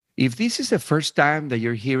If this is the first time that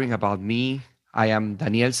you're hearing about me, I am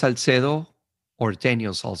Daniel Salcedo or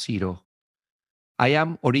Daniel Salcido. I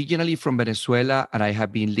am originally from Venezuela and I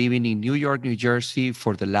have been living in New York, New Jersey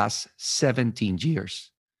for the last 17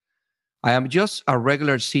 years. I am just a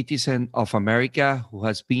regular citizen of America who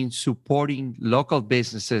has been supporting local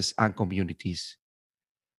businesses and communities.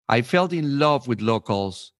 I fell in love with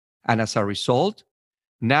locals, and as a result,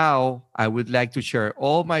 now I would like to share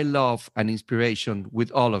all my love and inspiration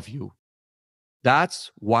with all of you.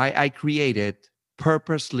 That's why I created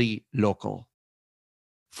Purposely Local.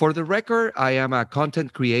 For the record, I am a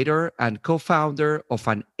content creator and co founder of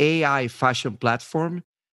an AI fashion platform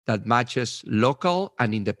that matches local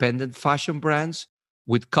and independent fashion brands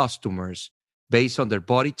with customers based on their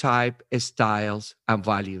body type, styles, and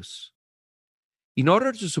values. In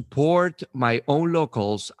order to support my own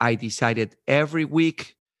locals, I decided every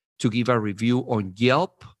week to give a review on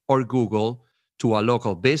Yelp or Google to a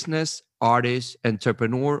local business, artist,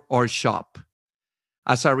 entrepreneur, or shop.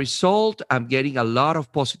 As a result, I'm getting a lot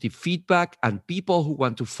of positive feedback and people who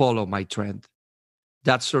want to follow my trend.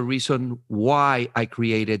 That's the reason why I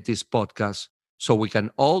created this podcast, so we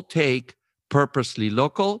can all take Purposely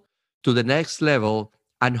Local to the next level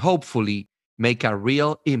and hopefully make a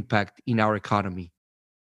real impact in our economy.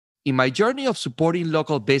 In my journey of supporting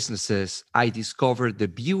local businesses, I discovered the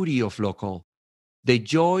beauty of local, the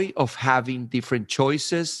joy of having different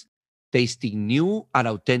choices, tasting new and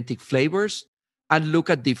authentic flavors, and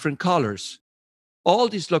look at different colors. All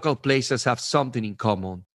these local places have something in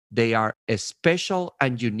common. They are special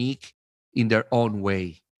and unique in their own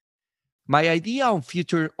way. My idea on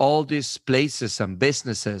future all these places and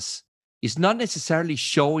businesses is not necessarily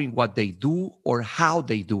showing what they do or how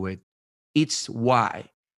they do it. It's why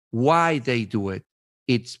they do it.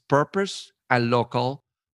 It's purpose and local,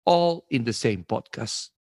 all in the same podcast.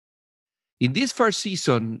 In this first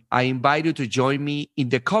season, I invite you to join me in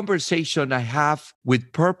the conversation I have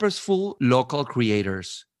with purposeful local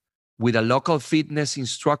creators, with a local fitness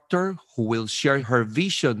instructor who will share her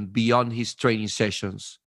vision beyond his training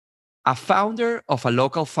sessions, a founder of a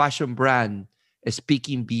local fashion brand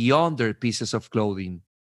speaking beyond their pieces of clothing,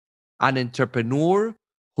 an entrepreneur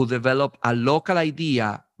who developed a local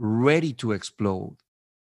idea ready to explode,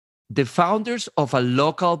 the founders of a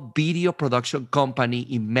local video production company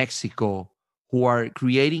in Mexico who are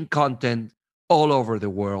creating content all over the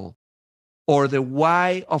world, or the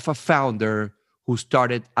why of a founder who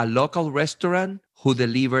started a local restaurant who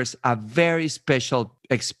delivers a very special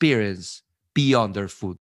experience beyond their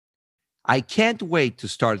food. I can't wait to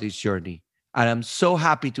start this journey, and I'm so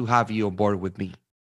happy to have you on board with me.